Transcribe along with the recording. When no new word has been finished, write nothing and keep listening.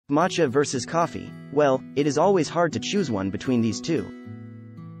Matcha versus coffee. Well, it is always hard to choose one between these two.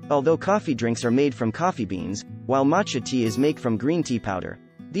 Although coffee drinks are made from coffee beans, while matcha tea is made from green tea powder,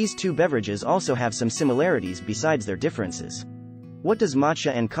 these two beverages also have some similarities besides their differences. What does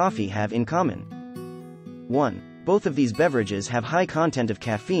matcha and coffee have in common? 1. Both of these beverages have high content of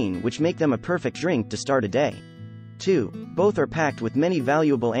caffeine, which make them a perfect drink to start a day. 2. Both are packed with many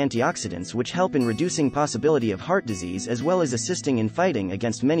valuable antioxidants which help in reducing possibility of heart disease as well as assisting in fighting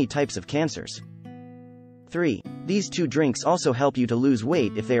against many types of cancers. 3. These two drinks also help you to lose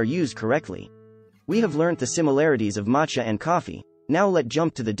weight if they are used correctly. We have learnt the similarities of matcha and coffee, now let's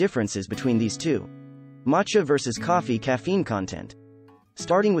jump to the differences between these two. Matcha versus coffee caffeine content.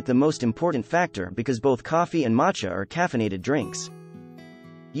 Starting with the most important factor, because both coffee and matcha are caffeinated drinks.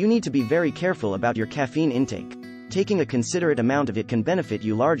 You need to be very careful about your caffeine intake. Taking a considerate amount of it can benefit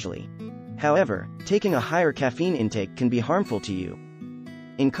you largely. However, taking a higher caffeine intake can be harmful to you.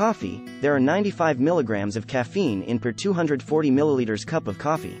 In coffee, there are 95 mg of caffeine in per 240 ml cup of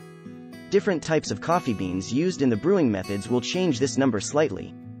coffee. Different types of coffee beans used in the brewing methods will change this number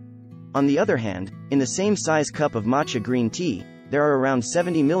slightly. On the other hand, in the same size cup of matcha green tea, there are around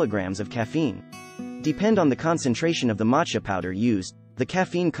 70 mg of caffeine. Depend on the concentration of the matcha powder used, the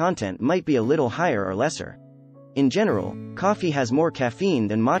caffeine content might be a little higher or lesser. In general, coffee has more caffeine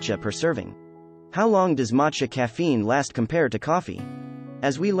than matcha per serving. How long does matcha caffeine last compared to coffee?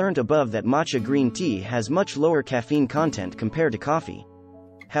 As we learned above that matcha green tea has much lower caffeine content compared to coffee.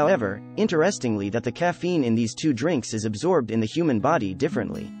 However, interestingly that the caffeine in these two drinks is absorbed in the human body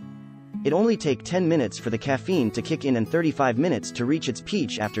differently. It only takes 10 minutes for the caffeine to kick in and 35 minutes to reach its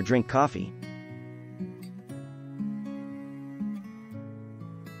peak after drink coffee.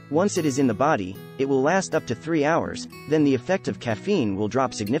 Once it is in the body, it will last up to 3 hours, then the effect of caffeine will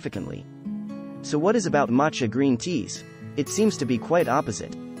drop significantly. So what is about matcha green teas? It seems to be quite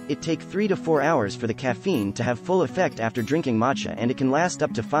opposite. It takes 3 to 4 hours for the caffeine to have full effect after drinking matcha, and it can last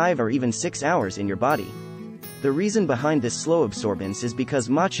up to 5 or even 6 hours in your body. The reason behind this slow absorbance is because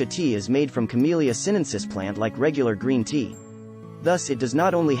matcha tea is made from Camellia sinensis plant like regular green tea. Thus it does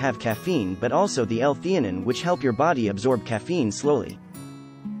not only have caffeine but also the L-theanine which help your body absorb caffeine slowly.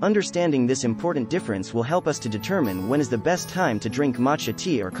 Understanding this important difference will help us to determine when is the best time to drink matcha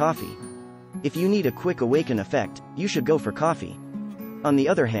tea or coffee. If you need a quick awaken effect, you should go for coffee. On the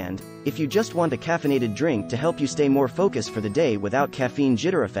other hand, if you just want a caffeinated drink to help you stay more focused for the day without caffeine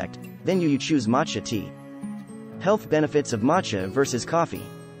jitter effect, then you choose matcha tea. Health benefits of matcha versus coffee.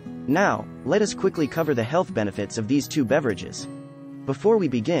 Now, let us quickly cover the health benefits of these two beverages. Before we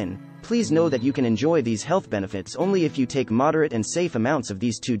begin, please know that you can enjoy these health benefits only if you take moderate and safe amounts of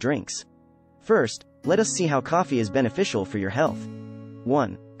these two drinks. First, let us see how coffee is beneficial for your health.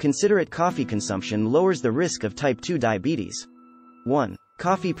 1. Considerate coffee consumption lowers the risk of type 2 diabetes. 1.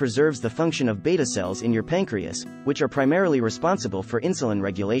 Coffee preserves the function of beta cells in your pancreas, which are primarily responsible for insulin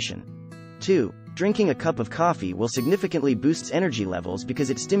regulation. 2. Drinking a cup of coffee will significantly boost energy levels because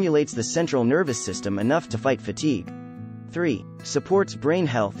it stimulates the central nervous system enough to fight fatigue. 3. Supports brain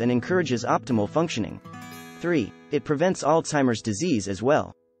health and encourages optimal functioning. 3. It prevents Alzheimer's disease as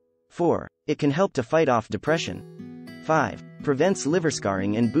well. 4. It can help to fight off depression. 5. Prevents liver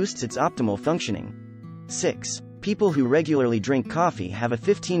scarring and boosts its optimal functioning. 6. People who regularly drink coffee have a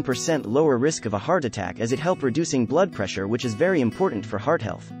 15% lower risk of a heart attack as it helps reducing blood pressure, which is very important for heart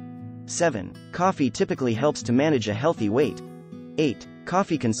health. 7. Coffee typically helps to manage a healthy weight. 8.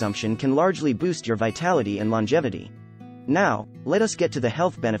 Coffee consumption can largely boost your vitality and longevity. Now, let us get to the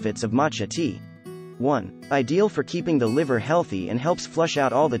health benefits of matcha tea. 1. Ideal for keeping the liver healthy and helps flush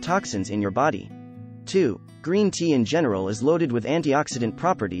out all the toxins in your body. 2. Green tea in general is loaded with antioxidant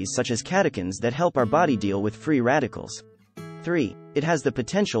properties such as catechins that help our body deal with free radicals. 3. It has the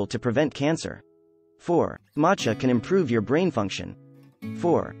potential to prevent cancer. 4. Matcha can improve your brain function.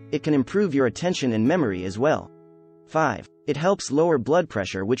 4. It can improve your attention and memory as well. 5. It helps lower blood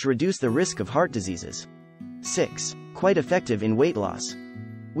pressure, which reduce the risk of heart diseases. 6. Quite effective in weight loss.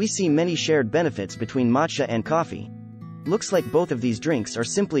 We see many shared benefits between matcha and coffee. Looks like both of these drinks are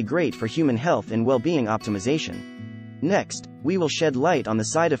simply great for human health and well-being optimization. Next, we will shed light on the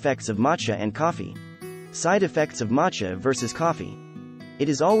side effects of matcha and coffee. Side effects of matcha versus coffee. It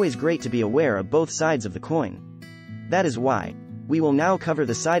is always great to be aware of both sides of the coin. That is why we will now cover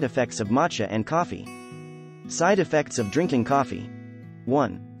the side effects of matcha and coffee. Side effects of drinking coffee.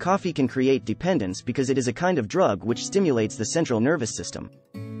 1. Coffee can create dependence because it is a kind of drug which stimulates the central nervous system.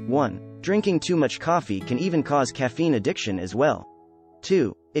 1. Drinking too much coffee can even cause caffeine addiction as well.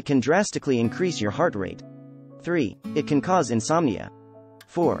 2. It can drastically increase your heart rate. 3. It can cause insomnia.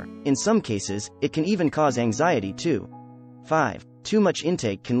 4. In some cases, it can even cause anxiety too. 5. Too much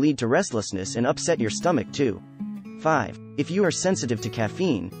intake can lead to restlessness and upset your stomach too. 5. If you are sensitive to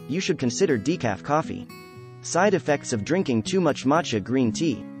caffeine, you should consider decaf coffee. Side effects of drinking too much matcha green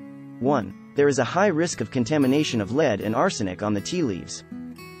tea. 1. There is a high risk of contamination of lead and arsenic on the tea leaves.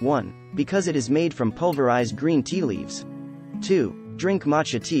 1. Because it is made from pulverized green tea leaves. 2. Drink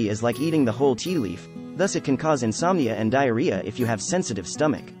matcha tea is like eating the whole tea leaf, thus it can cause insomnia and diarrhea if you have sensitive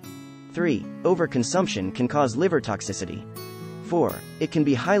stomach. 3. Overconsumption can cause liver toxicity. 4. It can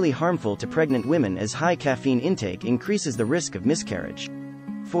be highly harmful to pregnant women as high caffeine intake increases the risk of miscarriage.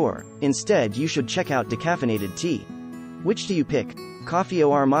 4. Instead, you should check out decaffeinated tea. Which do you pick, coffee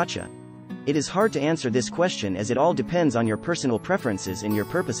or matcha? It is hard to answer this question as it all depends on your personal preferences and your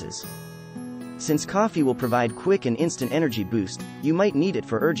purposes. Since coffee will provide quick and instant energy boost, you might need it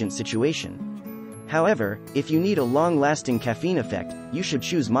for urgent situation. However, if you need a long-lasting caffeine effect, you should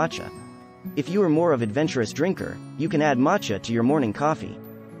choose matcha. If you are more of an adventurous drinker, you can add matcha to your morning coffee.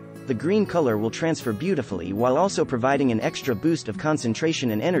 The green color will transfer beautifully while also providing an extra boost of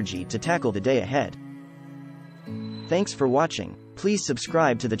concentration and energy to tackle the day ahead. Thanks for watching. Please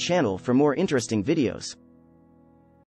subscribe to the channel for more interesting videos.